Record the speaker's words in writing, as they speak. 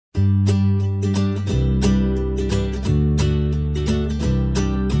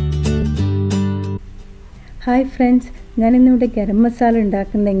Hi friends, ഞാനിന്നിവിടെ ഗരം മസാല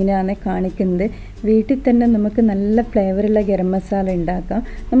ഉണ്ടാക്കുന്നത് എങ്ങനെയാണെന്ന് കാണിക്കുന്നത്. വീട്ടിൽ തന്നെ നമുക്ക് നല്ല ഫ്ലേവറുള്ള ഗരം മസാല ഉണ്ടാക്കാം.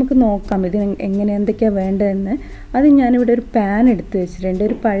 നമുക്ക് നോക്കാം ഇത് എന്തൊക്കെയാണ് വേണ്ടതെന്ന്. അത് ഞാനിവിടെ ഒരു പാൻ എടുത്ത് വെച്ചിട്ടുണ്ട്.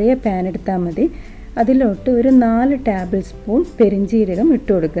 ഒരു പഴയ പാൻ എടുത്താൽ മതി. അതിലോട്ട് ഒരു 4 ടേബിൾ സ്പൂൺ പെരിഞ്ജീരകം ഇട്ട്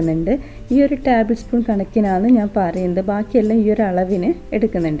കൊടുക്കുന്നുണ്ട്. ഈ ഒരു ടേബിൾ സ്പൂൺ കണക്കിനാണ് ഞാൻ പറയുന്നത്, ബാക്കിയെല്ലാം ഈ ഒരു അളവിന്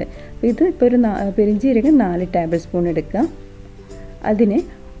എടുക്കുന്നുണ്ട്. ഇത് ഇപ്പോൾ ഒരു പെരിഞ്ജീരകം 4 ടേബിൾ സ്പൂൺ എടുക്കുക. അതിന്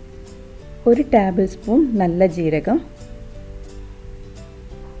 1 ടേബിൾ സ്പൂൺ നല്ല ജീരകം,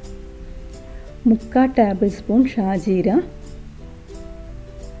 3/4 table spoon shahjeera,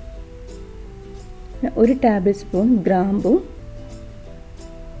 1 table spoon ഗ്രാമ്പു,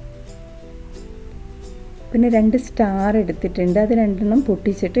 പിന്നെ 2 സ്റ്റാർ എടുത്തിട്ടുണ്ട്. അത് 2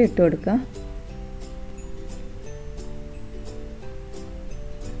 പൊട്ടിച്ചിട്ട് ഇട്ട് കൊടുക്കുക.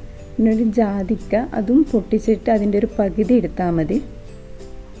 പിന്നെ ഒരു ജാതിക്ക, അതും പൊട്ടിച്ചിട്ട് അതിൻ്റെ ഒരു പകുതി എടുത്താൽ മതി.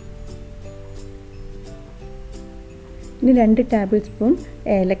 ഇനി 2 ടേബിൾ സ്പൂൺ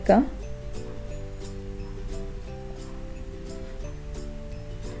ഏലക്ക,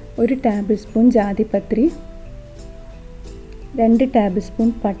 1 ടേബിൾ സ്പൂൺ ജാതിപത്രി, 2 ടേബിൾ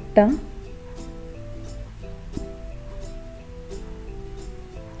സ്പൂൺ പട്ട,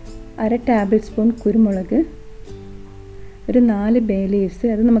 1/2 ടേബിൾ സ്പൂൺ കുരുമുളക്, ഒരു 4 ബേ ലീവ്സ്.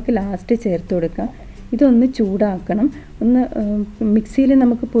 അത് നമുക്ക് ലാസ്റ്റ് ചേർത്ത് കൊടുക്കാം. ഇതൊന്ന് ചൂടാക്കണം. ഒന്ന് മിക്സിയിൽ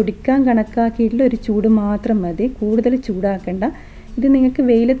നമുക്ക് പൊടിക്കാൻ കണക്കാക്കിയിട്ടുള്ള ഒരു ചൂട് മാത്രം മതി, കൂടുതൽ ചൂടാക്കണ്ട. ഇത് നിങ്ങൾക്ക്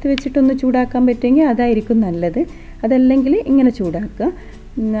വെയിലത്ത് വെച്ചിട്ടൊന്ന് ചൂടാക്കാൻ പറ്റുമെങ്കിൽ അതായിരിക്കും നല്ലത്. അതല്ലെങ്കിൽ ഇങ്ങനെ ചൂടാക്കുക.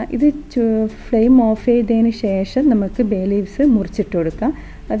 ഇത് ഫ്ലെയിം ഓഫ് ചെയ്തതിന് ശേഷം നമുക്ക് ബേ ലീവ്സ് മുറിച്ചിട്ട് കൊടുക്കാം.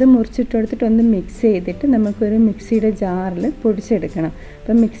 അത് മുറിച്ചിട്ട് കൊടുത്തിട്ട് ഒന്ന് മിക്സ് ചെയ്തിട്ട് നമുക്കൊരു മിക്സിയുടെ ജാറിൽ പൊടിച്ചെടുക്കണം.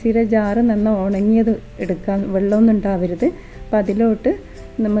 അപ്പം മിക്സിയുടെ ജാറ് നന്നായി ഉണങ്ങിയത് എടുക്കാം, വെള്ളമൊന്നും ഉണ്ടാവരുത്. അപ്പം അതിലോട്ട്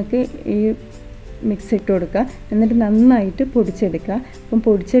നമുക്ക് ഈ മിക്സ് ഇട്ട് കൊടുക്കുക. എന്നിട്ട് നന്നായിട്ട് പൊടിച്ചെടുക്കുക. അപ്പം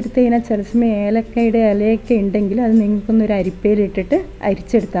പൊടിച്ചെടുത്ത് കഴിഞ്ഞാൽ ചില സമയം ഏലക്കയുടെ ഇലയൊക്കെ ഉണ്ടെങ്കിൽ അത് നിങ്ങൾക്കൊന്നൊരു അരിപ്പയിലിട്ടിട്ട്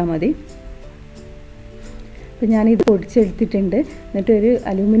അരിച്ചെടുത്താൽ മതി. അപ്പം ഞാനിത് പൊടിച്ചെടുത്തിട്ടുണ്ട്. എന്നിട്ട് ഒരു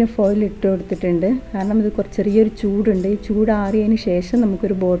അലൂമിനിയം ഫോയിൽ ഇട്ട് കൊടുത്തിട്ടുണ്ട്. കാരണം ഇത് ചെറിയൊരു ചൂടുണ്ട്. ഈ ചൂടാറിയതിന് ശേഷം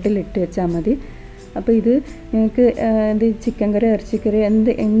നമുക്കൊരു ബോട്ടിൽ ഇട്ട് വെച്ചാൽ മതി. അപ്പോൾ ഇത് നിങ്ങൾക്ക് ഇത് ചിക്കൻ കറി, ഇറച്ചിക്കറി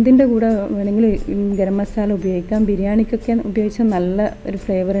എന്തിൻ്റെ കൂടെ വേണമെങ്കിലും ഗരം മസാല ഉപയോഗിക്കാം. ബിരിയാണിക്കൊക്കെ ഉപയോഗിച്ചാൽ നല്ല ഒരു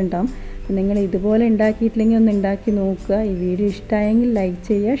ഫ്ലേവർ ഉണ്ടാവും. നിങ്ങൾ ഇതുപോലെ ഉണ്ടാക്കിയിട്ടില്ലെങ്കിൽ ഒന്ന് ഉണ്ടാക്കി നോക്കുക. ഈ വീഡിയോ ഇഷ്ടമായെങ്കിൽ ലൈക്ക്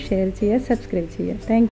ചെയ്യുക, ഷെയർ ചെയ്യുക, സബ്സ്ക്രൈബ് ചെയ്യുക. താങ്ക്